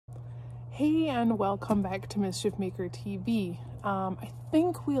Hey and welcome back to Mischief Maker TV. I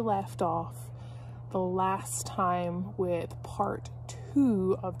think we left off the last time with part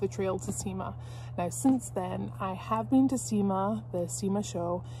 2 of the trail to Sema. Now since then I have been to Sema, the Sema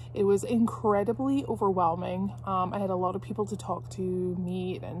show. It was incredibly overwhelming. I had a lot of people to talk to,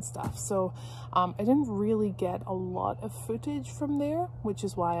 meet and stuff, so I didn't really get a lot of footage from there, which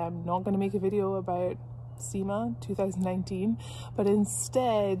is why I'm not going to make a video about Sema 2019, but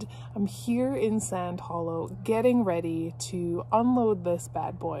instead I'm here in Sand Hollow getting ready to unload this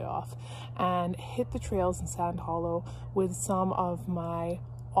bad boy off and hit the trails in Sand Hollow with some of my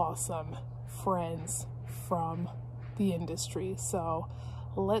awesome friends from the industry. So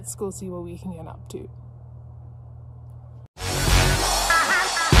let's go see what we can get up to.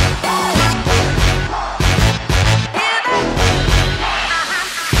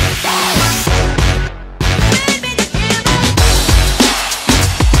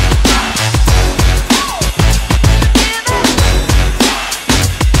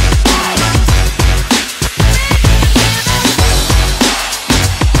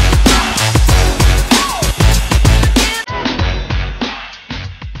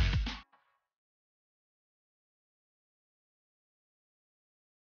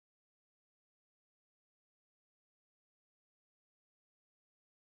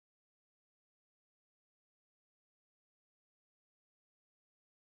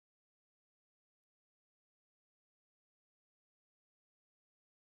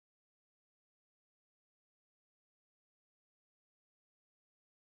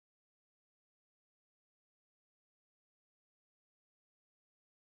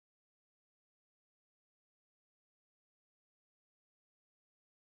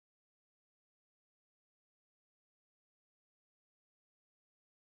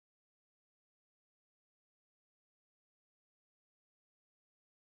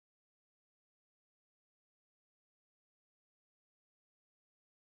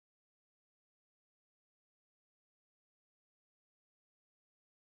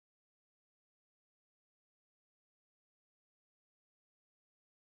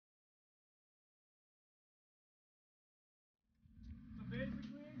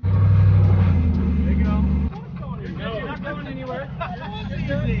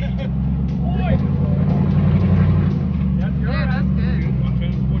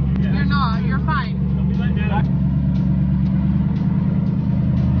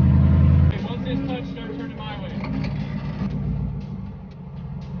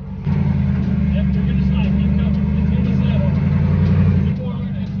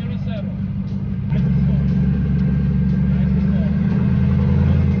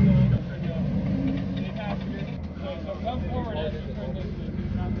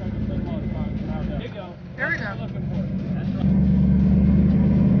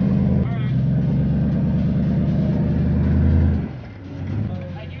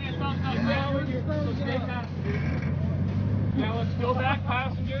 Go back,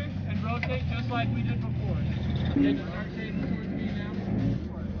 passenger, and rotate just like we did before. Okay, just start shading towards me now.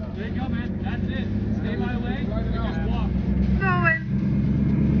 There you go, man. That's it. Stay my way. Just walk. Going.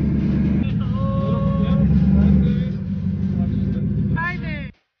 Hi there.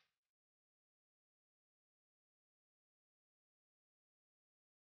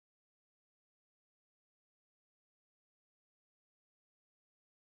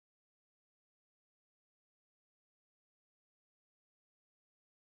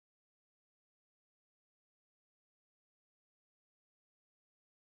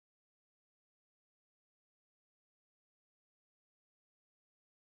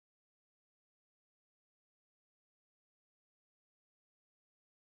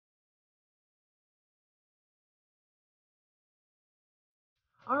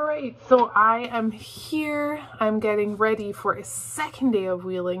 Alright, so I am here. I'm getting ready for a second day of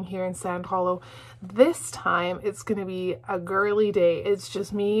wheeling here in Sand Hollow. This time it's going to be a girly day. It's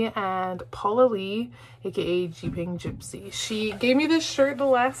just me and Paula Lee, aka Jeeping Gypsy. She gave me this shirt the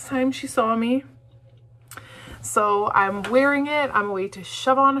last time she saw me, so I'm wearing it. I'm away to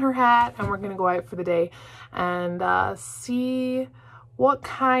shove on her hat and we're going to go out for the day and see what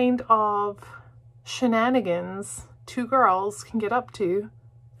kind of shenanigans two girls can get up to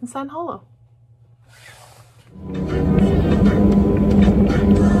in Sand Hollow.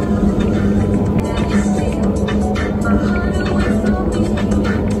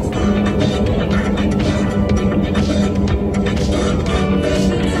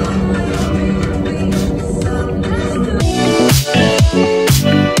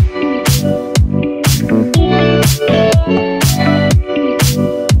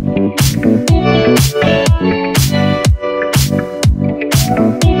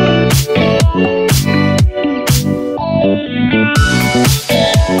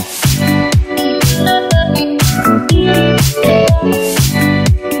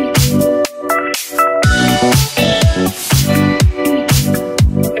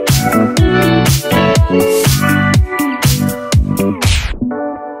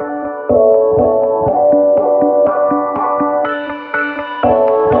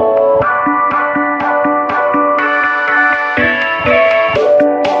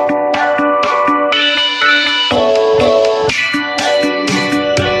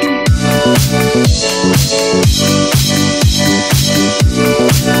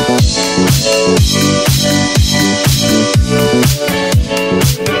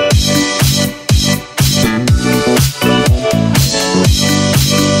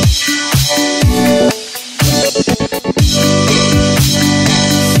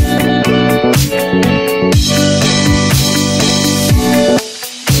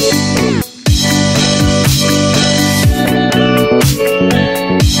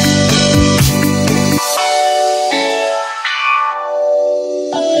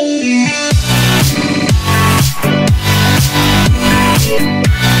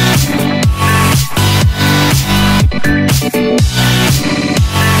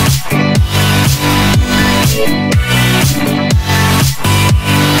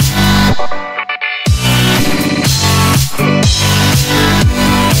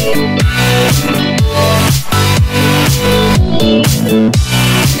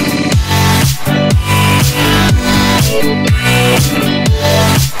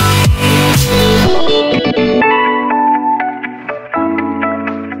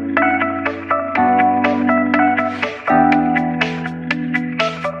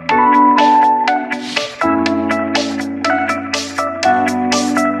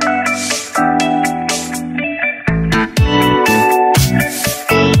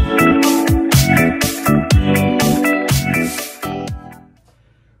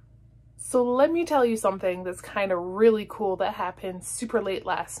 let me tell you something that's kind of really cool that happened super late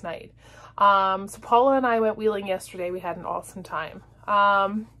last night. So Paula and I went wheeling yesterday. We had an awesome time.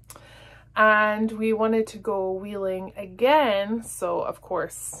 And we wanted to go wheeling again. So of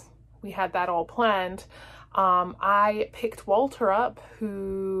course we had that all planned. I picked Walter up,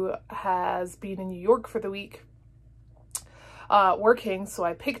 who has been in New York for the week working. So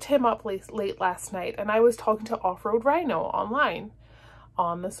I picked him up late last night, and I was talking to Off-Road Rhino online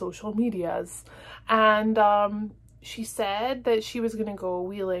on the social medias. And she said that she was going to go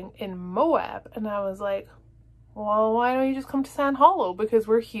wheeling in Moab. And I was like, well, why don't you just come to Sand Hollow? Because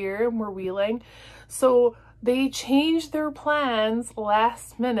we're here and we're wheeling. So they changed their plans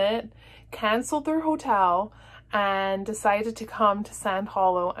last minute, canceled their hotel, and decided to come to Sand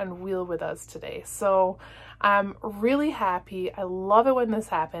Hollow and wheel with us today. So I'm really happy. I love it when this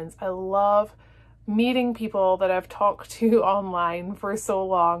happens. I love meeting people that I've talked to online for so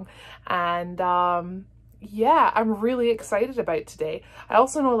long. And yeah, I'm really excited about today. I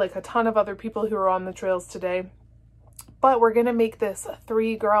also know like a ton of other people who are on the trails today. But we're gonna make this a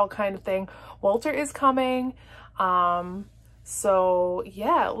 3-girl kind of thing. Walter is coming. So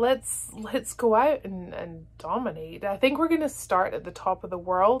yeah, let's go out and dominate. I think we're gonna start at the top of the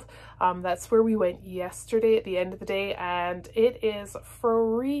world. That's where we went yesterday at the end of the day, and it is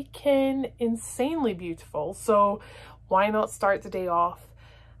freaking insanely beautiful. So why not start the day off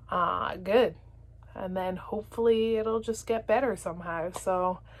good? And then hopefully it'll just get better somehow.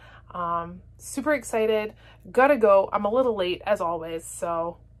 So super excited, gotta go. I'm a little late as always,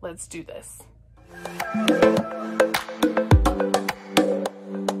 so let's do this.